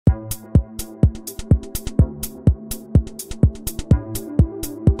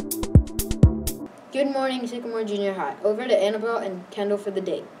Good morning, Sycamore Junior High. Over to Annabelle and Kendall for the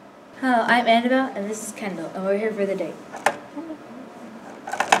date. Hello, I'm Annabelle, and this is Kendall, and we're here for the date.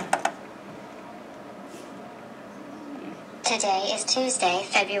 Today is Tuesday,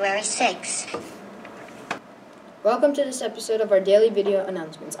 February 6th. Welcome to this episode of our daily video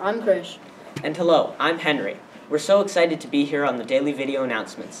announcements. I'm Krish. And hello, I'm Henry. We're so excited to be here on the daily video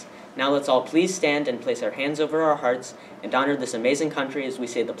announcements. Now let's all please stand and place our hands over our hearts and honor this amazing country as we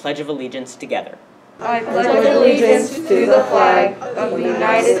say the Pledge of Allegiance together. I pledge allegiance to the flag of the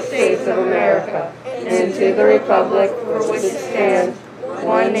United States of America and to the republic for which it stands,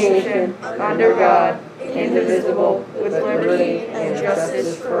 one nation, under God, indivisible, with liberty and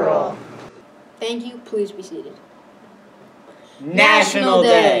justice for all. Thank you. Please be seated. National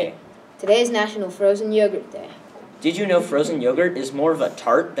Day! Today is National Frozen Yogurt Day. Did you know frozen yogurt is more of a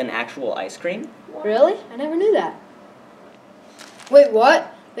tart than actual ice cream? Really? I never knew that. Wait,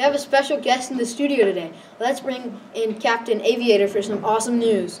 what? We have a special guest in the studio today. Let's bring in Captain Aviator for some awesome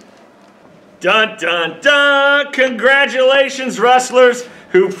news. Dun, dun, dun! Congratulations, wrestlers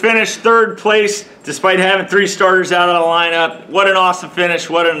who finished third place despite having 3 starters out of the lineup. What an awesome finish.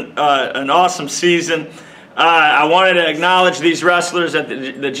 What an awesome season. I wanted to acknowledge these wrestlers at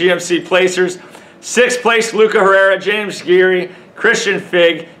the GMC Placers. 6th place, Luca Herrera, James Geary, Christian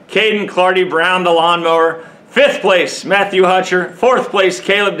Fig, Caden Clardy Brown, the lawnmower. 5th place, Matthew Hutcher. 4th place,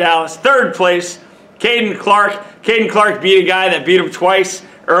 Caleb Dallas. 3rd place, Caden Clark. Caden Clark beat a guy that beat him twice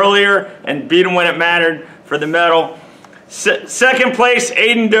earlier and beat him when it mattered for the medal. 2nd place,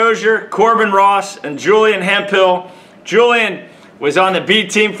 Aiden Dozier, Corbin Ross, and Julian Hemphill. Julian was on the B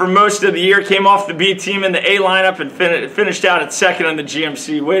team for most of the year, came off the B team in the A lineup and finished out at 2nd in the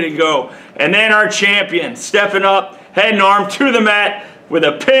GMC. Way to go. And then our champion, stepping up, head and arm to the mat with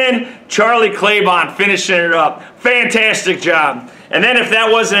a pin, Charlie Claybon finishing it up. Fantastic job. And then if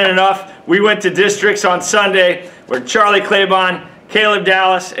that wasn't enough, we went to districts on Sunday where Charlie Claybon, Caleb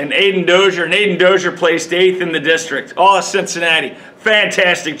Dallas, and Aiden Dozier. And Aiden Dozier placed 8th in the district, all of Cincinnati.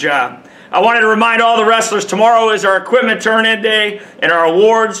 Fantastic job. I wanted to remind all the wrestlers, tomorrow is our equipment turn-in day and our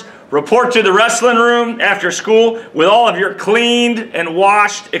awards. Report to the wrestling room after school with all of your cleaned and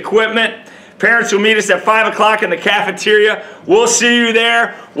washed equipment. Parents will meet us at 5 o'clock in the cafeteria. We'll see you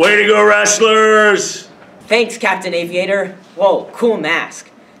there. Way to go, wrestlers! Thanks, Captain Aviator. Whoa, cool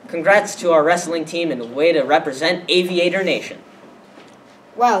mask. Congrats to our wrestling team and a way to represent Aviator Nation.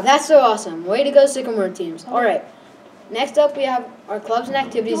 Wow, that's so awesome. Way to go, Sycamore teams. All right. Next up, we have our clubs and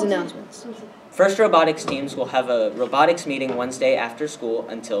activities announcements. First robotics teams will have a robotics meeting Wednesday after school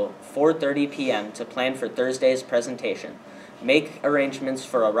until 4:30 p.m. to plan for Thursday's presentation. Make arrangements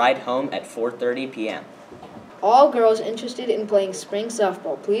for a ride home at 4:30 p.m. All girls interested in playing spring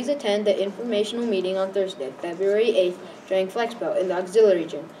softball, please attend the informational meeting on Thursday, February 8th, during Flexbell in the auxiliary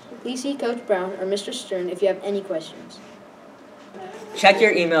gym. Please see Coach Brown or Mr. Stern if you have any questions. Check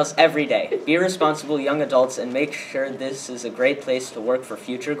your emails every day. Be responsible young adults and make sure this is a great place to work for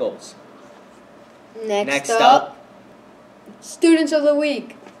future goals. Next up, Students of the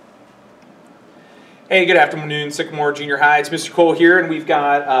Week. Hey, good afternoon, Sycamore Junior High. It's Mr. Cole here, and we've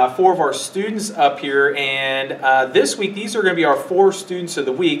got 4 of our students up here. And this week, these are going to be our 4 students of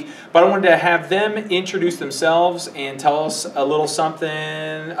the week. But I wanted to have them introduce themselves and tell us a little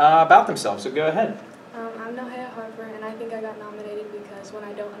something about themselves. So go ahead. I'm Nohea Harper, and I think I got nominated because when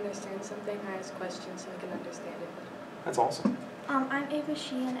I don't understand something, I ask questions so I can understand it. That's awesome. I'm Ava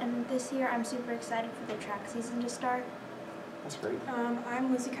Sheehan, and this year I'm super excited for the track season to start. That's great.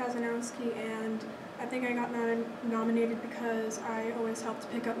 I'm Lizzie Kazanowski, and I think I got nominated because I always help to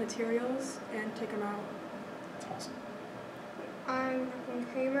pick up materials and take them out. That's awesome. I'm Brooklyn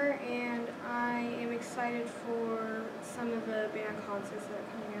Kramer, and I am excited for some of the band concerts that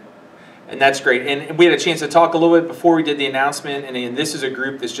are coming out. And that's great. And we had a chance to talk a little bit before we did the announcement. And this is a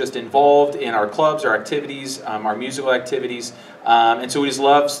group that's just involved in our clubs, our activities, our musical activities. And so we just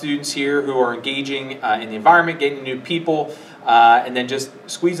love students here who are engaging in the environment, getting new people, and then just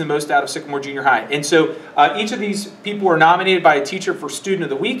squeezing the most out of Sycamore Junior High. And so each of these people are nominated by a teacher for Student of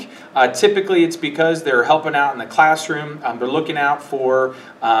the Week. Typically it's because they're helping out in the classroom. They're looking out for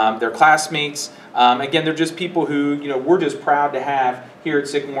their classmates. Again, they're just people who, we're just proud to have here at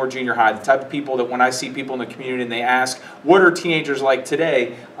Sycamore Junior High. The type of people that when I see people in the community and they ask, what are teenagers like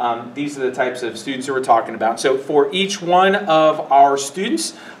today? These are the types of students that we're talking about. So for each one of our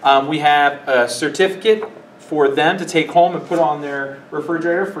students, we have a certificate for them to take home and put on their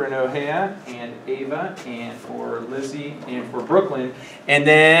refrigerator for Nohea and Ava and for Lizzie and for Brooklyn. And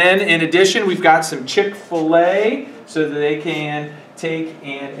then in addition, we've got some Chick-fil-A so that they can take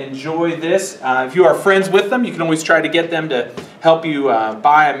and enjoy this. If you are friends with them, you can always try to get them to help you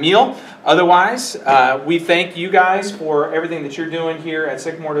buy a meal. Otherwise, we thank you guys for everything that you're doing here at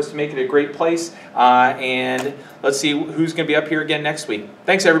Sycamore just to make it a great place. And let's see who's going to be up here again next week.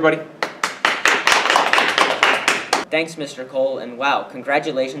 Thanks, everybody. Thanks, Mr. Cole, and wow,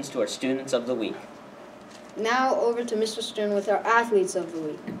 congratulations to our Students of the Week. Now over to Mr. Stern with our Athletes of the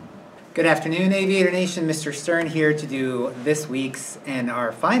Week. Good afternoon, Aviator Nation. Mr. Stern here to do this week's and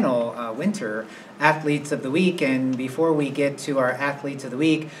our final winter Athletes of the Week. And before we get to our Athletes of the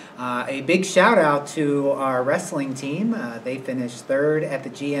Week, a big shout out to our wrestling team. They finished third at the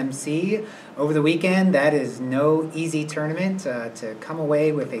GMC over the weekend. That is no easy tournament. To come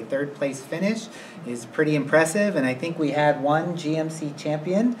away with a third place finish is pretty impressive. And I think we had one GMC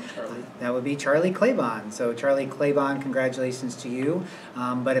champion. That would be Charlie Claybon. So Charlie Claybon, congratulations to you.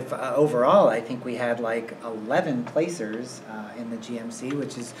 But if overall, I think we had like 11 placers in the GMC,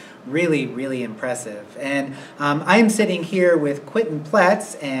 which is really, really impressive. And I am sitting here with Quentin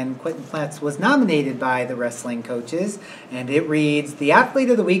Pletz, and Quentin Pletz was nominated by the wrestling coaches, and it reads, the Athlete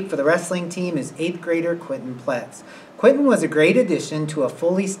of the Week for the wrestling team is 8th grader Quentin Pletz. Quentin was a great addition to a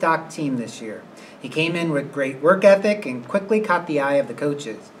fully stocked team this year. He came in with great work ethic and quickly caught the eye of the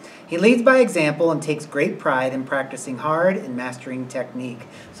coaches. He leads by example and takes great pride in practicing hard and mastering technique.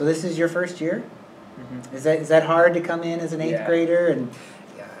 So this is your first year? Mm-hmm. Is that hard to come in as an 8th grader? And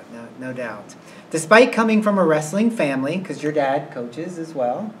yeah, no doubt. Despite coming from a wrestling family, because your dad coaches as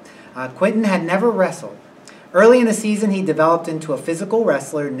well, Quentin had never wrestled. Early in the season, he developed into a physical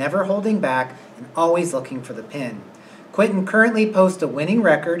wrestler, never holding back and always looking for the pin. Quentin currently posts a winning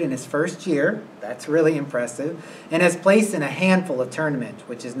record in his first year, that's really impressive, and has placed in a handful of tournaments,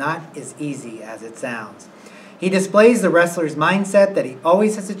 which is not as easy as it sounds. He displays the wrestler's mindset that he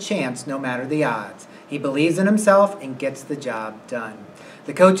always has a chance no matter the odds. He believes in himself and gets the job done.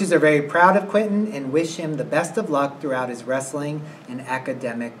 The coaches are very proud of Quentin and wish him the best of luck throughout his wrestling and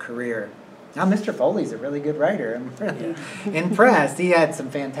academic career. Now, Mr. Foley's a really good writer. I'm really impressed. He had some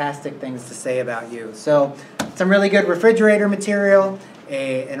fantastic things to say about you. So, some really good refrigerator material,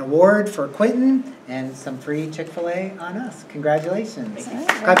 an award for Quentin, and some free Chick-fil-A on us. Congratulations.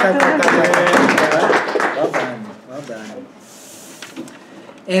 Well done. Well done.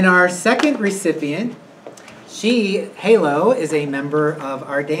 And our second recipient, Halo, is a member of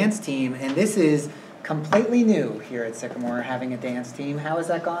our dance team, and this is completely new here at Sycamore, having a dance team. How has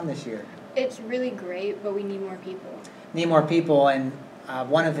that gone this year? It's really great, but we need more people. Need more people, and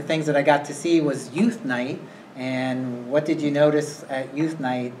one of the things that I got to see was Youth Night. And what did you notice at Youth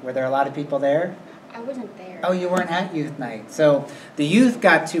Night? Were there a lot of people there? I wasn't there. Oh, you weren't at Youth Night. So the youth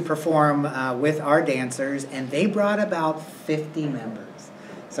got to perform with our dancers, and they brought about 50 members.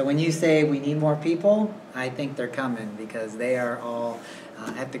 So when you say we need more people, I think they're coming because they are all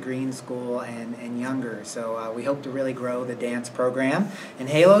at the Green School and younger. So we hope to really grow the dance program. And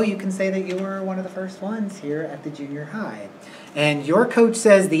Halo, you can say that you were one of the first ones here at the junior high. And your coach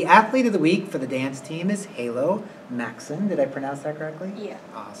says the Athlete of the Week for the dance team is Halo Maxon. Did I pronounce that correctly? Yeah.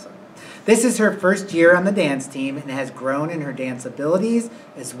 Awesome. This is her first year on the dance team and has grown in her dance abilities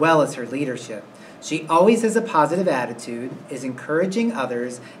as well as her leadership. She always has a positive attitude, is encouraging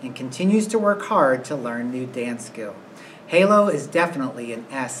others, and continues to work hard to learn new dance skill. Halo is definitely an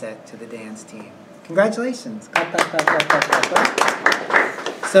asset to the dance team. Congratulations. Clap, clap, clap, clap, clap, clap,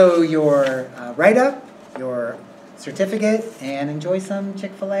 clap. So your write-up, your certificate, and enjoy some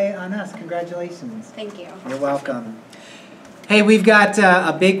Chick-fil-A on us. Congratulations. Thank you. You're welcome. Hey, we've got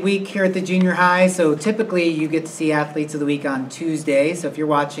a big week here at the junior high, so typically you get to see Athletes of the Week on Tuesday. So if you're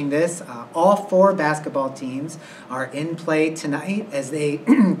watching this, all 4 basketball teams are in play tonight as they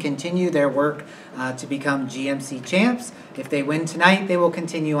continue their work to become GMC champs. If they win tonight, they will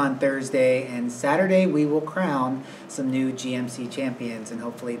continue on Thursday, and Saturday we will crown some new GMC champions, and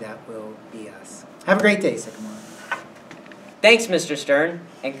hopefully that will be us. Have a great day, Sycamore. Thanks, Mr. Stern,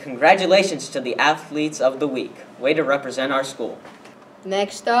 and congratulations to the Athletes of the Week. Way to represent our school.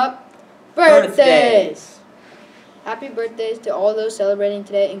 Next up, birthdays! Happy birthdays to all those celebrating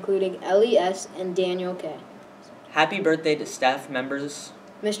today, including Ellie S. and Daniel K. Happy birthday to staff members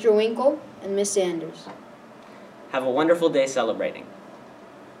Mr. Winkle and Miss Sanders. Have a wonderful day celebrating.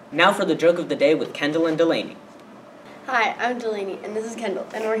 Now for the joke of the day with Kendall and Delaney. Hi, I'm Delaney, and this is Kendall,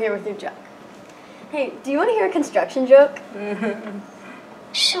 and we're here with your joke. Hey, do you want to hear a construction joke?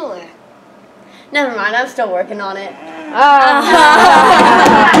 Sure. Never mind, I'm still working on it.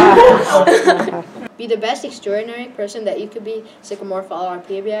 Be the best extraordinary person that you could be. Sycamore, follow our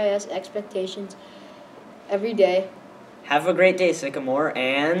PBIS expectations every day. Have a great day, Sycamore,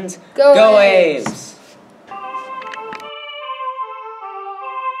 and Go Aves!